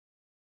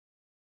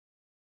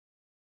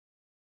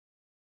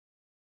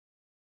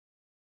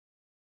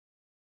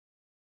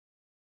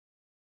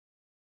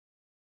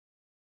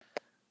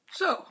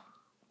So,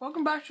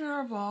 welcome back to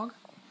our vlog.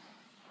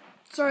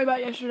 Sorry about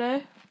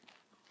yesterday.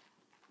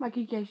 My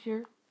Kika's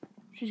here.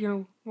 She's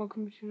gonna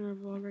welcome me to our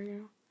vlog right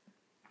now.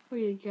 What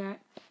do you think, Cat?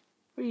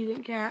 What do you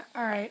think, Cat?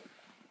 Alright.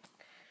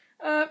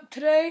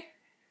 Today...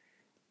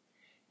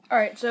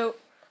 Alright, so,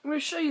 I'm gonna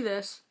show you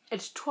this.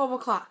 It's 12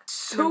 o'clock. It's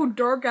so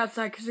dark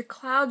outside because the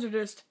clouds are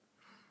just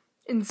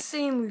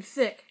insanely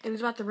thick and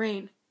it's about to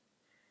rain.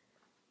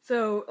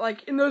 So,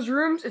 like, in those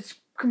rooms, it's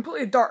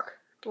completely dark.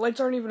 The lights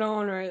aren't even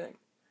on or anything.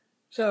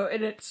 So,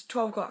 and it's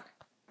 12 o'clock.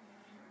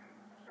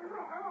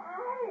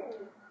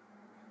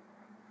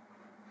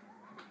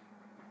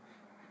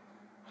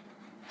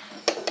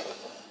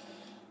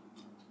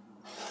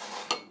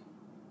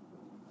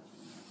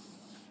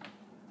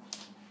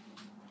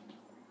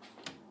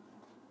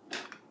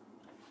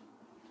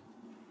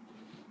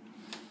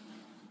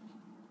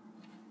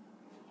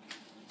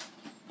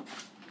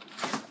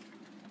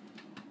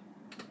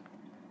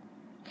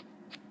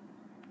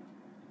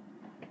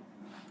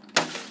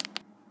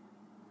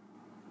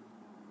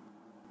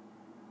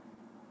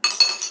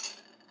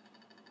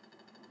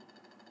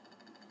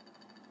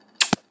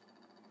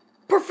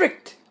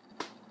 Perfect!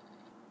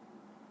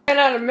 Ran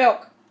out of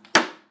milk.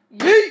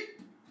 Yeet!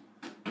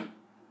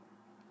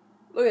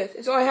 Look at this.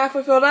 It's only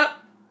halfway filled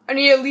up. I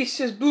need at least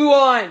his blue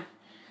on.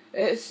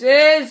 This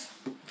is...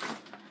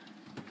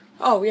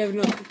 Oh, we have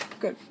another one.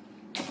 Good.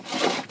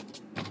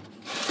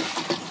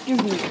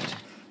 Give me it.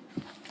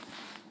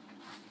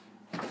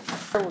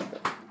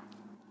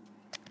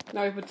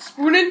 Now we put the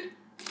spoon in.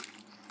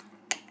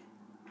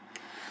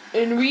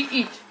 And we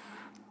eat.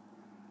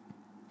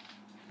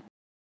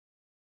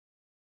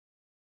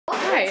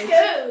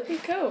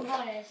 It's Coke.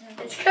 No, it isn't.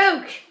 It's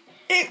Coke.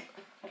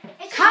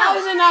 How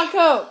is it not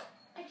Coke?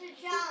 It's a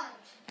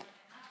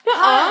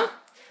challenge.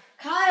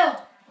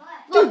 Kyle.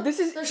 Look, Dude, this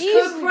is there's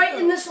easily Coke right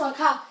Coke. in this one.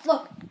 Kyle,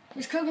 look.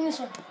 There's Coke in this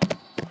one.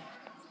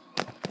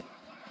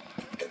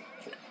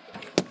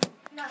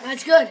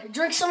 That's good.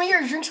 Drink some of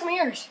yours. Drink some of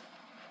yours.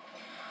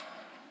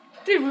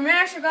 Dude, we made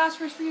extra glass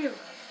first for you.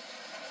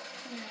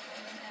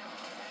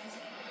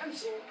 I'm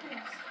serious.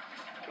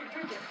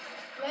 Drink it.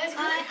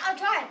 I'll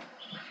try it.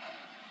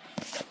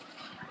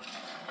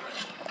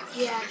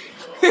 Yeah.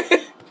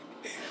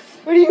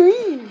 What do you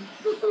mean?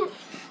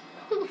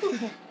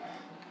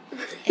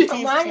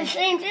 Mine the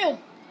same too.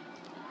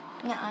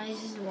 No,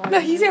 it's just water. No,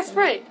 he's got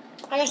Sprite.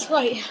 I got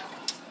Sprite.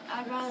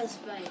 I'd rather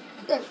Sprite.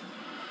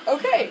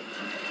 Okay.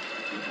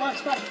 Come on,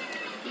 Sprite.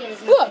 Yeah,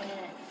 there's Look. nothing in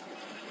it.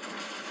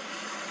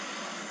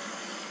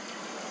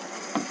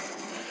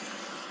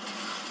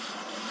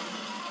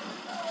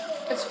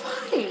 It's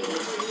fine.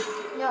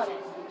 No,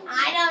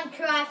 I don't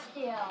trust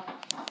you.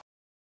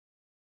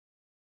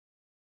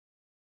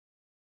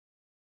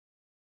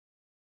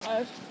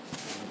 I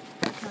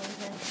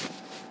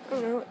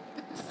don't know,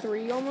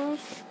 3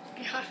 almost.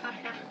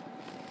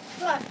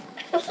 Look,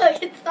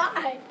 look, it's 5.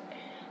 High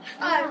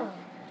five.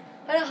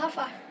 I know, high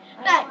five.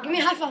 Matt, give me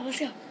a high five. Let's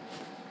go.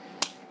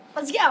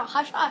 Let's go.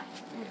 High five.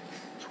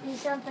 Do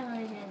something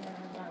right here.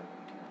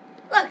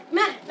 Look,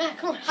 Matt,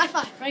 come on. High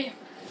five. Right here.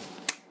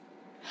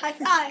 High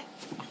five. High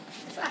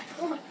five.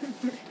 Come on.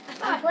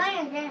 High I'm five.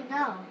 playing a game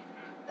now.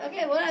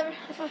 Okay, whatever.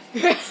 High five.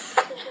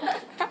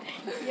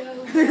 Yo.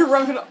 You're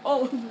rubbing it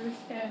all over his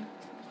head.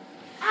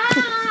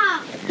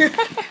 Ah!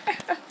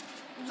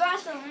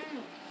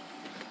 Vaseline.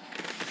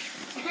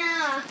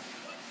 Yeah.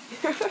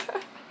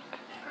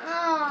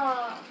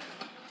 Oh.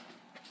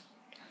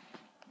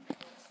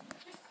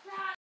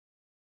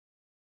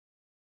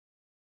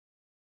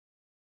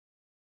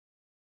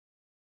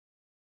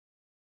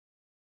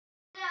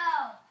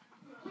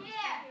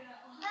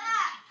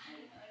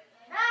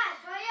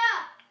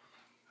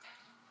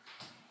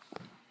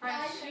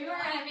 You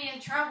are going to be in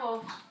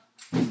trouble.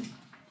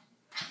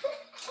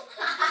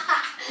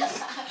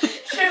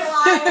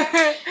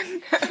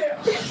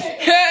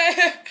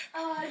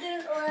 Oh, it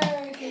didn't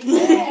work.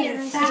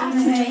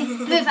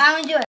 Move, I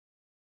want to do it.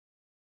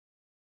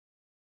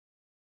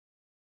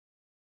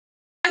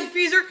 Hi,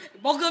 Freezer.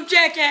 Welcome,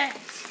 Jacka.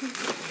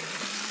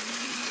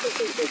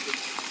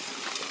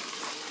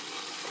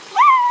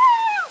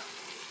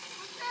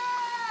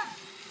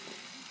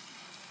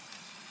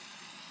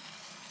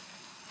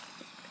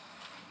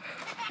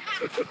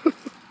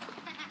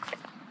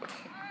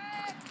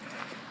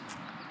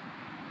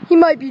 He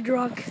might be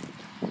drunk.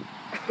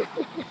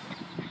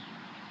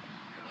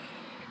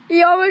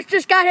 He almost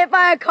just got hit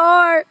by a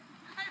car.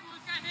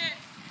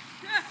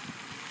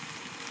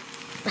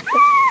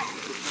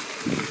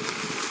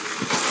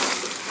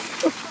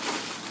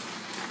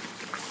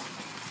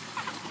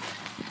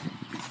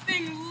 This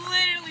thing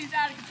literally is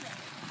out of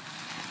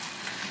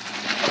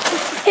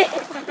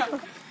control.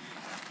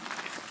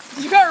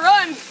 You gotta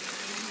run. You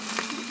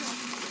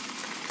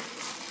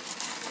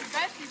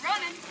best be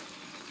running.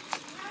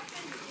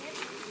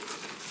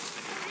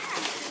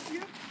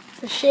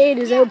 The shade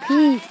is OP.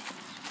 You're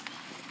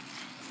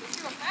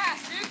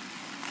fast, dude.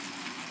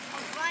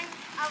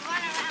 I'll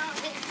run around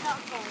with this cell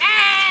phone.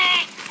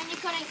 And you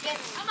couldn't get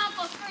me. I'm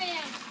Uncle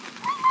Scram.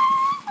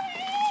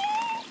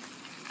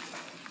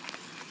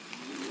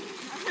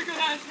 I figured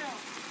that out.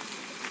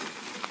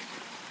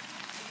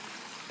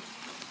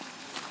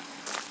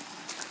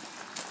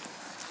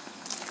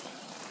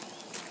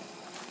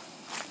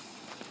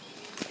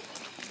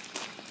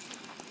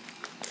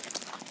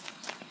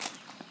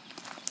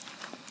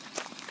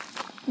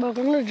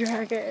 Welcome to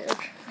Jacka.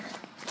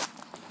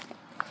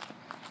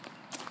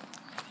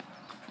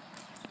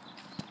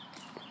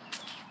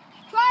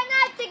 Try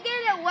not to get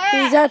it wet.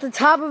 He's at the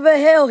top of a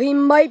hill. He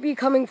might be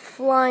coming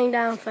flying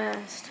down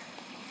fast.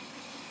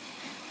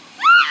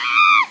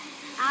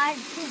 I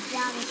keep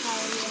down the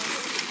fire.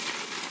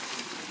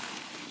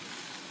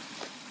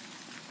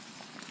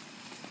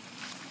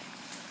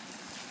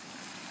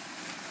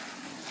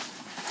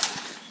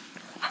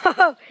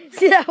 Oh,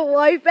 see that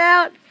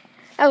wipeout?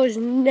 That was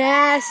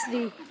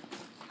nasty.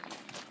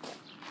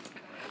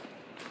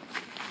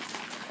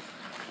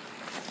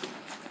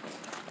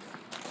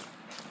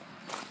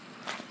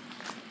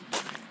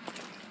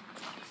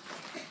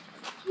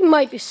 You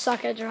might be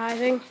suck at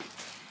driving.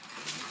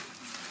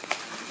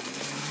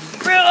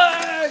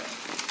 Relax!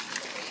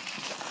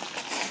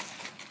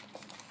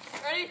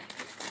 Ready?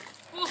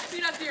 Full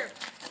speed up here.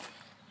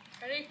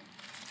 Ready?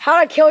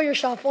 How to kill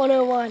yourself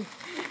 101.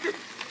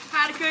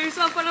 How to kill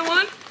yourself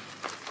 101?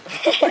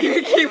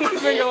 You keep one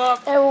finger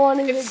up. Everyone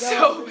is It's gonna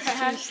so go. It's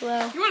bad. too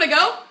slow. You wanna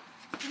go?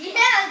 Yeah,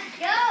 let's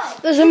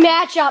go. There's a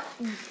matchup.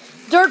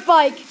 Dirt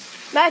bike.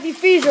 Matthew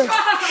Feeser.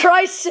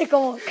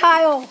 Tricycle.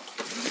 Kyle.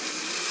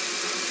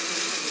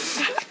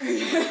 And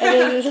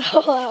then it's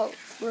all out.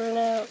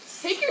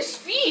 Renone. Take your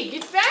speed.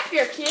 Get back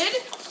there, kid.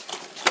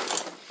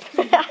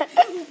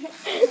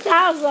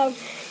 That was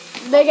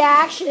some big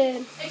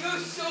action. It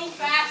goes so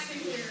fast in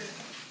here.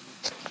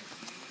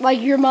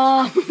 Like your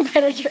mom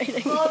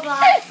penetrating. Hold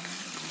on.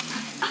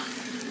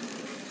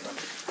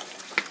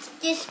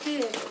 Just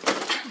good.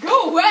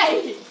 Go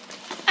away.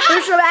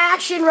 There's some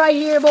action right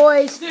here,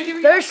 boys. Dude, here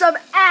we go. There's some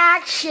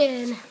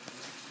action.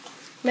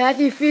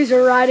 Matthew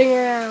Feeser riding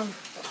around.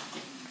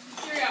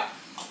 Here we go.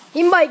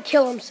 He might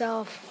kill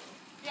himself.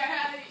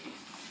 Yeah.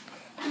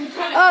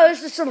 Oh,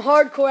 this is some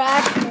hardcore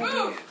action.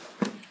 Move.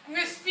 I'm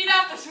gonna speed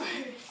out this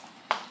way.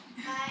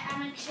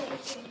 I'm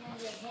excited to know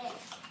the head.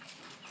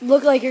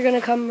 Look like you're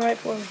gonna come right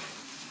for me.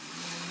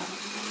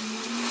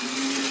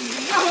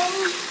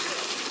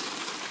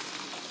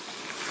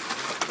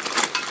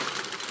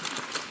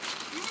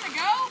 You wanna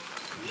go?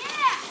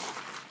 Yeah.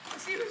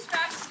 Let's see who's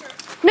faster.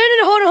 No,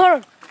 hold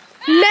on.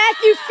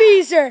 Matthew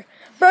Feeser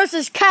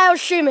versus Kyle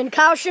Shimon.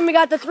 Kyle Shimon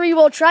got the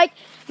 3-wheel trike.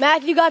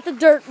 Matthew got the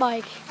dirt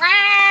bike. This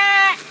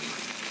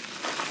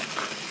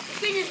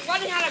thing is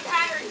running out of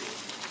battery.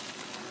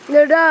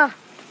 No.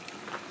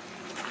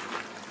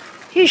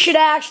 He should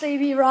actually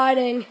be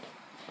riding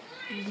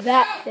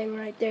that thing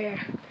right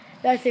there.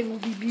 That thing will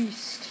be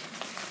beast.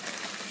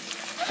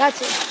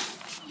 That's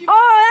it.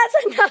 Oh,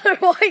 that's another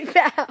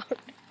wipeout.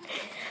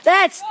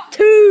 That's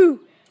two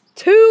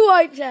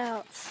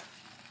wipeouts.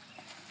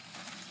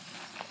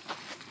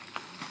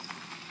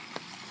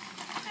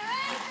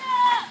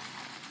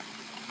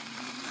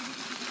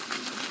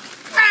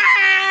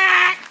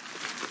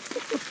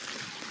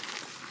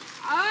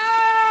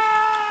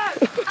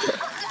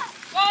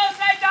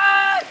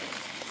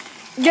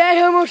 Gay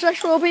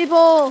homosexual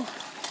people.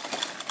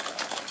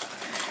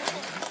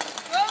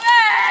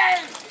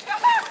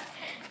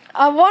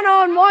 A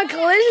one-on-one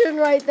collision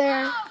right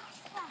there.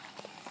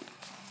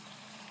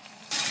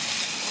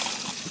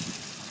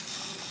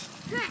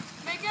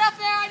 Make it up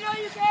there, I know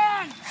you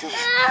can.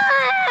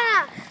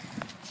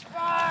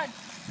 God.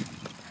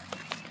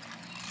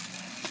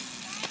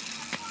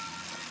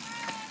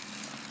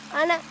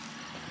 I know.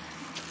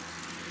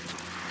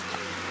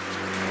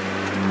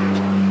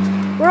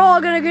 We're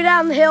all gonna go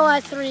down the hill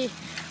at 3.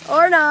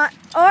 Or not.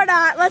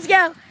 Let's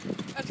go.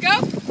 Let's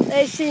go.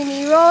 They see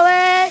me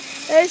rolling.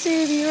 They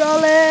see me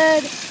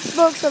rolling.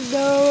 Smoke some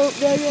dope.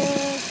 Yeah.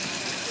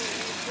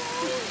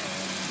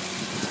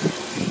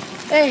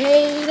 They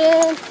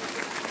hating.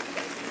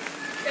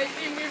 They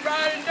see me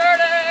riding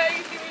dirty.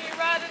 You see me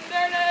riding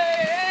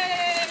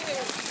dirty.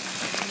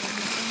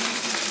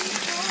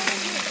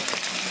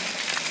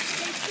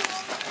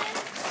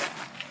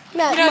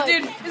 Matt, You know, Mike.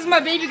 dude, this is my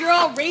baby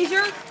girl,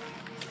 Razor.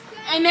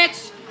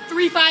 MX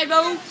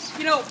 350.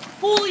 You know,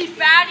 fully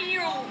batty.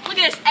 Look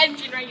at this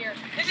engine right here.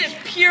 This is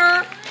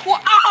pure.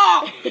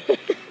 Oh!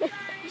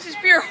 This is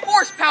pure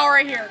horsepower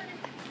right here.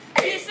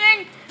 This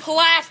thing,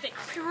 plastic,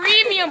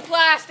 premium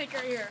plastic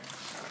right here.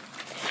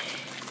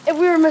 If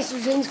we were Mr.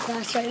 Zinn's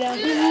class right now,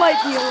 he might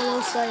be a little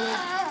excited.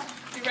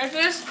 You ready for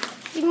this?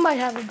 He might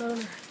have a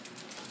boner.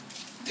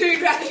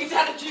 Dude, I think it's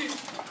out of juice.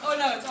 Oh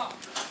no, it's off.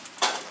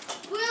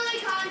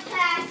 Wheelie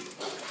contact.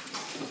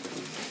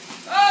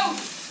 Oh!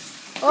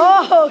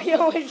 Oh, he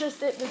almost just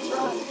hit the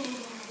truck.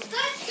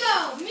 Let's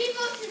go. Me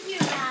versus you,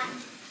 Matt.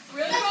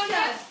 Really?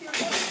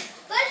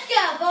 Let's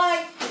go,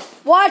 boy.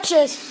 Watch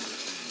this.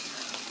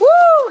 Woo!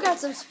 Got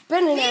some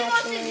spinning Me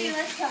versus action. you.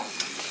 Let's go.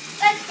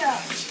 Let's go.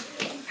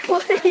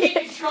 What are you-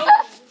 Let's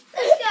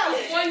go.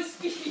 One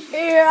speed.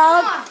 Here,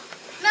 Come on.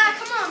 Matt,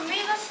 come on. Me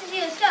versus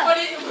you. Let's go. What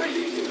are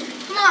you doing?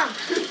 Come on.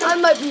 I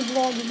might be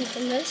vlogging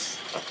from this.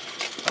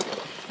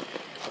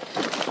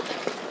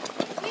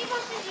 Me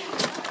versus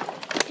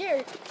you.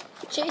 Here,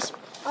 chase.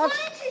 Run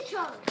into each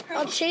other.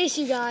 I'll chase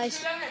you guys.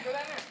 Go down there, go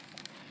down there.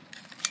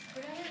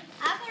 Go down there,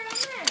 I'll put it on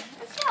there.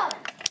 Let's go.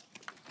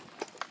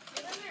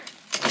 go down there.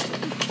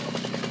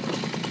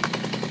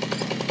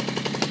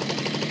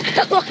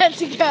 Let's go.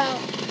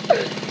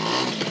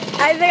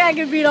 I think I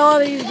can beat all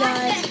these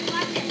guys.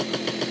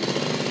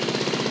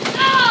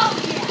 Oh,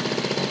 yeah.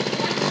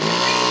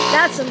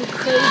 That's some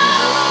crazy.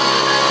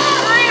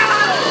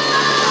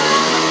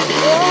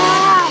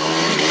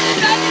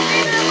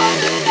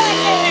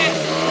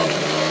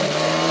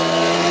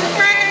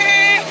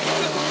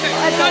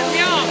 Cut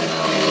me off.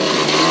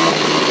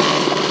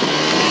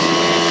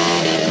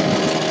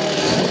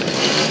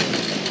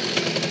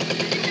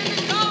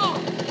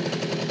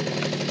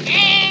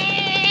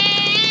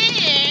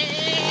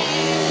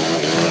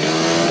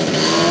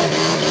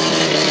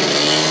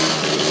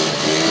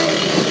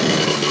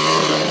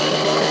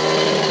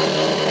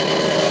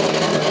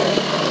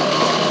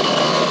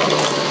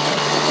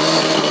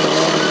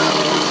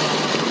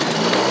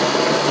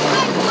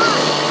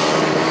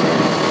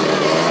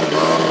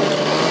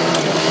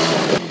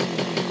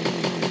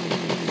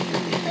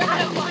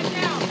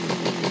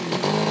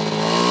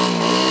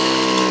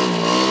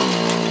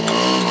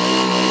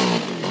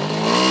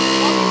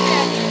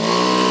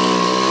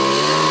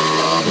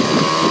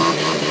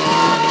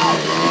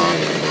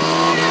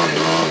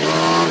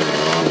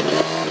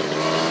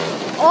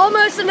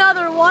 Almost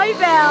another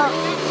wipeout.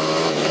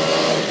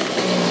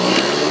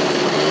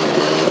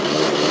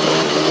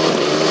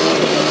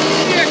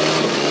 Here,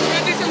 we're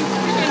gonna do some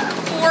freaking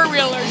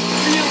four-wheelers.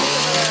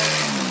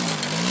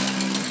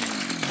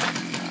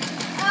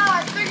 Oh,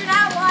 I figured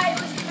out why it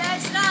was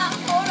messed up.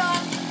 Hold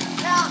on.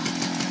 No.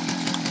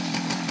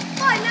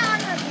 Oh, no,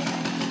 I'm not doing it.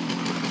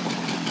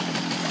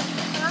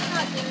 I'm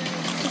not doing it.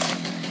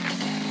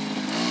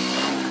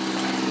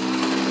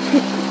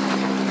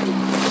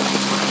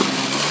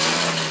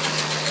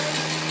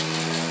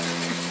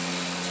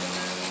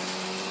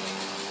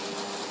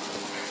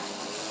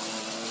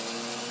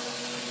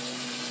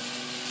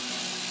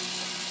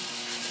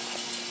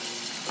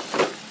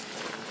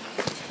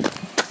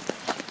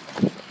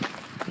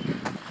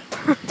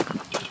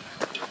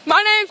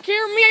 My name's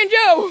Kieran, me and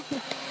Joe.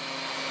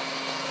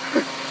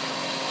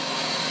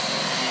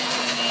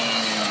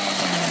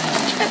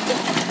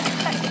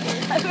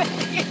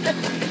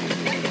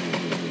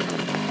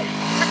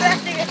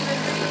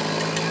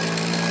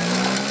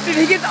 Dude,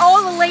 he gets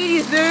all the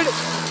ladies, dude.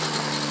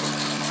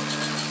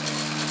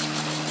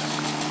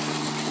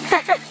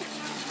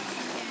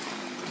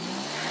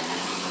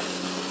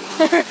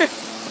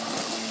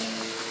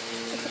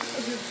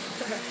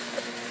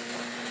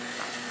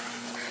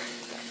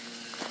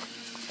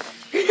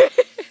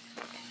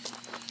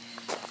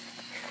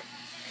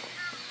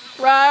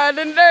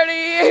 Riding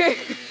dirty.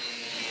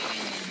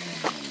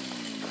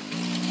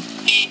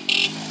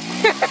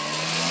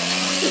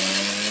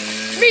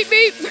 Beep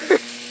beep.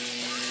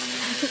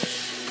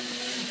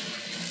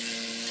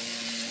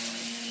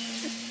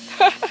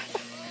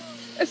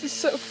 This is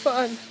so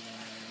fun.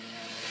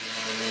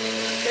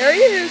 There he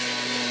is.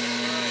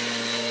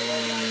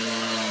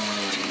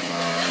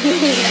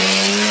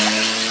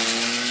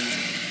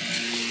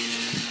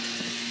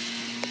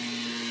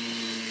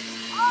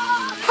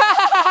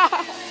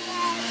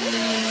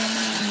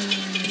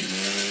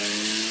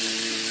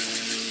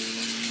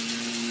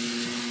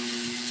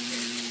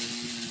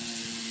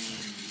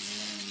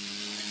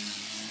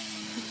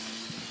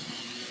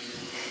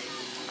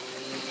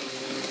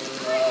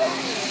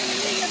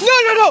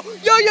 No!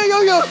 Yo!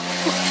 Yo!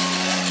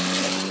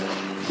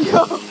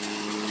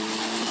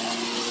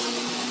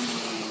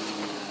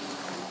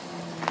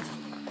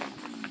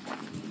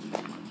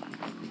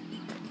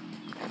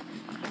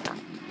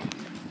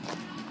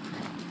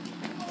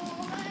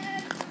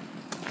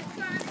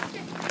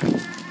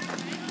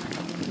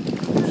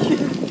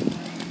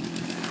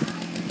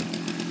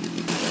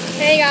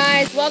 Hey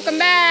guys, welcome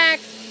back.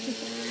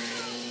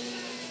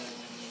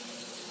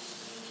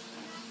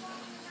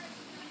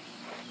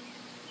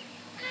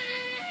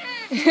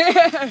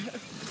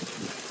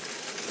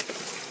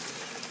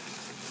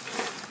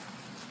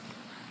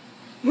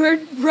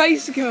 Where'd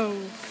Bryce go?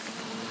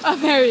 Oh,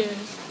 there he is.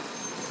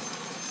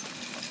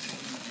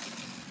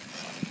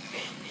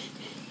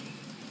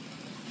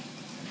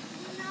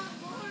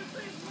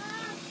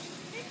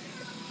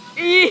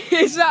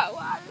 Is that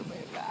water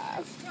pretty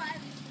fast?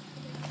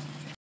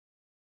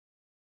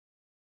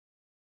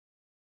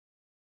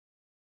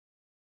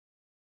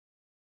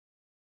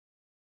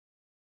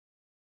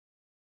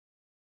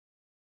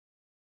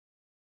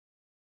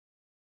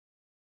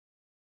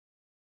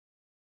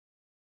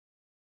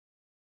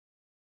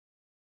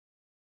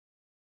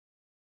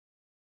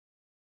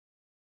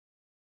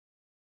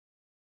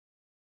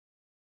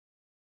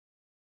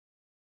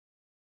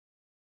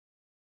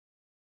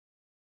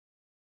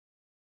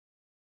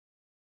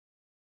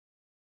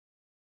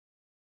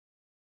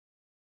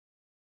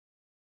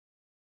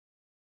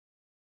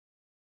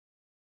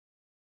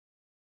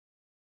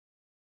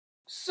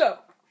 So,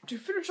 to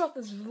finish off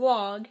this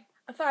vlog,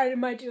 I thought I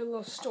might do a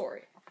little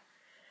story.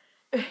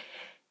 The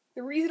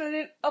reason I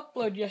didn't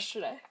upload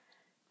yesterday.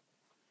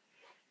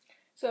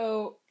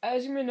 So,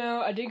 as you may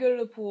know, I did go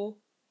to the pool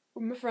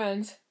with my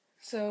friends.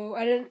 So,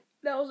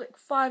 that was like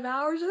 5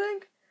 hours, I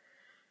think.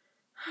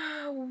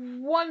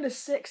 1 to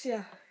 6,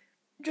 yeah.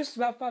 Just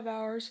about 5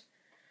 hours.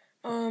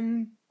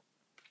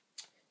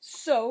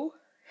 So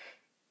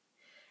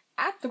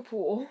at the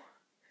pool,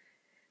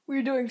 we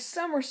were doing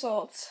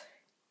somersaults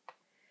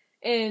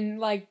in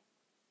like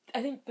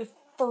I think the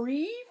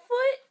 3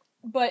 foot,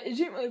 but it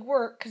didn't really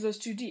work because it was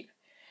too deep.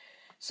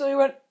 So we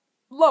went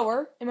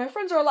lower, and my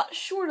friends are a lot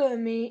shorter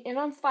than me, and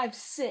I'm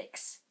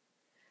 5'6".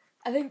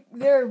 I think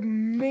they're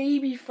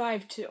maybe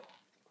 5'2",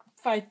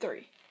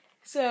 5'3".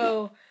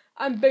 So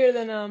I'm bigger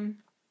than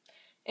them,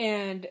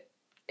 and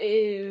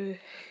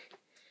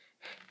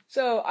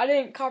so I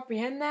didn't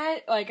comprehend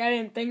that. Like, I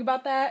didn't think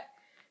about that.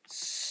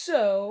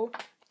 So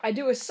I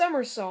do a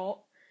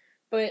somersault,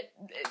 but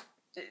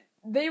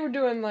they were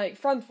doing like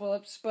front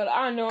flips, but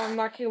I know I'm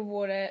not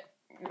capable of that.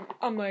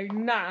 I'm like,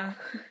 nah.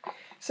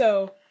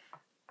 So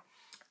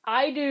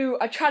I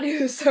try to do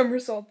the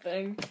somersault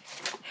thing,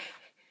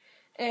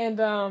 and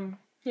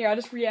here, I'll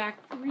just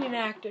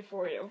reenact it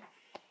for you.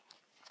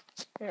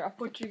 Here, I'll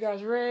put you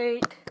guys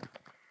right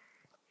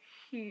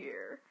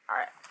here.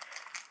 Alright.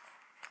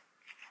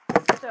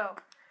 So,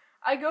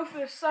 I go for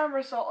the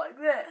somersault like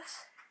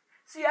this.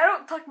 See, I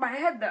don't tuck my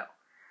head though.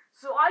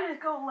 So I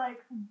just go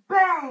like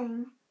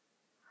bang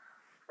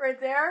right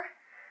there.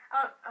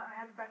 I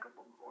have to back up a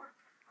little more.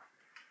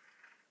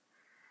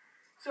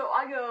 So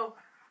I go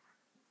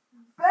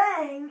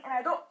bang, and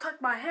I don't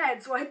tuck my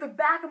head, so I hit the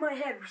back of my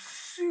head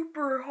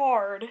super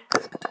hard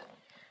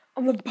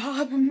on the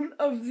bottom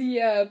of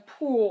the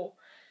pool,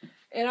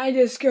 and I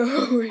just go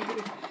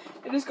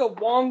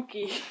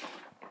wonky.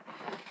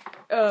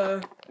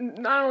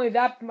 Not only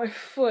that, but my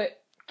foot,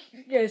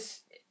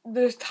 yes,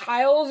 there's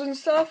tiles and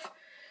stuff,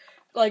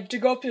 like to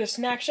go up to the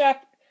snack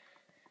shack.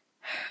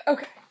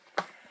 Okay.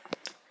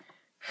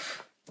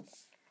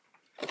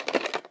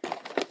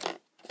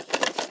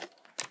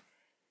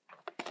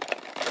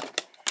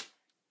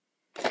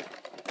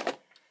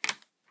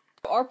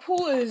 Our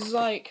pool is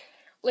like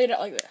laid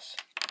out like this.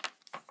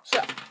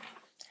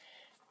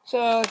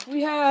 So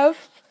we have.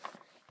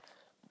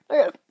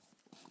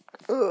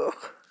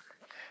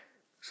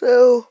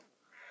 So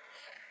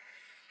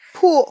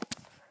pool.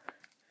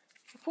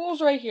 The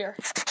pool's right here.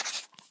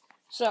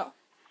 So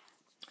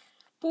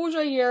pool's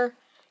right here.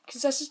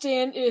 Concession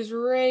stand is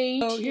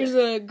right. So here's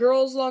the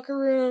girls' locker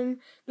room.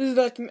 This is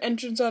like the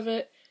entrance of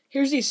it.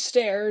 Here's these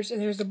stairs, and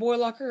there's the boy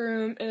locker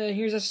room, and then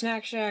here's a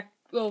snack shack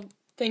little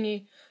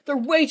thingy. They're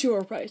way too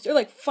overpriced. They're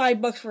like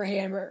 $5 for a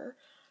hamburger.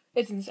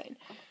 It's insane.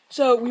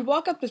 So we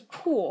walk up this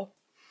pool.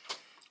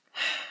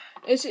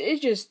 This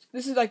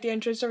is like the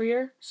entrance over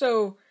here.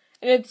 So,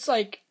 and it's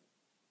like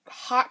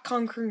hot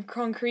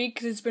concrete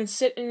because it's been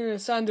sitting in the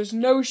sun. There's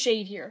no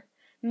shade here.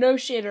 No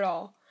shade at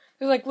all.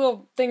 There's like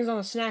little things on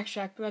the snack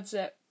shack, but that's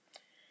it.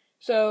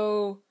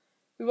 So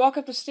we walk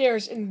up the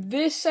stairs, and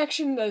this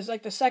section, that's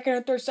like the second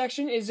or third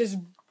section, is just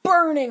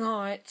burning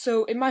hot.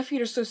 So, and my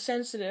feet are so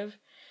sensitive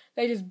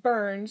that it just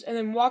burns. And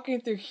then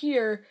walking through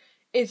here,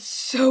 it's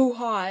so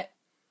hot.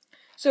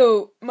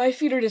 So my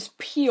feet are just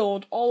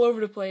peeled all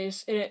over the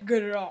place, and it's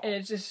good at all. And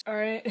it's just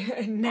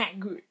alright, not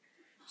good.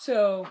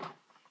 So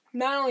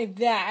not only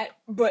that,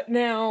 but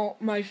now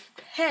my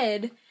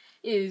head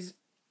is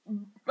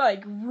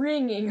like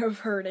ringing of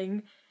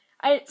hurting.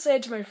 I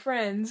said to my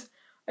friends,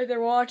 if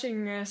they're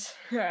watching this,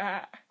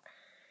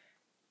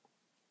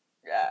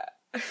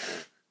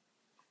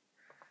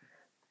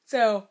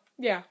 so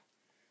yeah.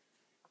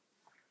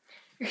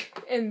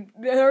 And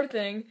the other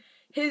thing,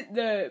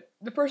 the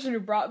person who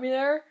brought me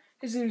there,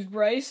 his name's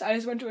Bryce. I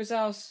just went to his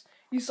house.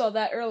 You saw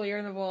that earlier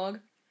in the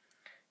vlog.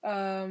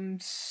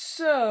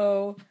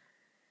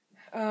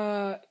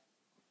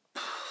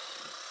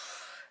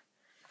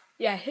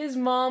 Yeah, his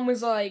mom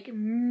was like,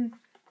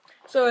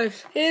 so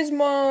if his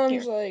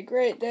mom's like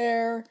right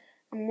there,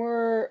 and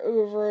we're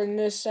over in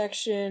this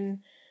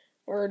section,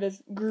 we're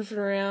just goofing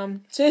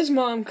around. So his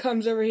mom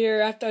comes over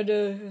here after I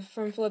do the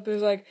front flip and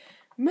was like,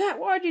 Matt,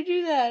 why'd you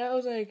do that? I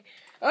was like,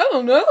 I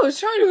don't know, I was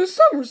trying to do a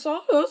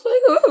somersault. I was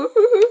like,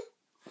 oh.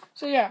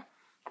 So yeah,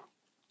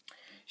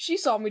 she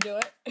saw me do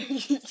it.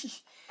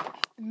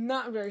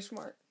 Not very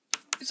smart.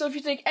 So if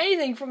you take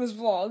anything from this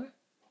vlog,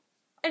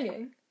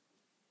 anything,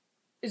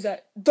 is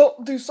that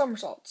don't do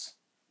somersaults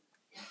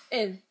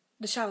in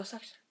the shallow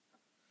section.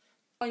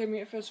 I'll give me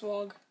a first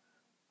vlog.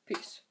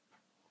 Peace.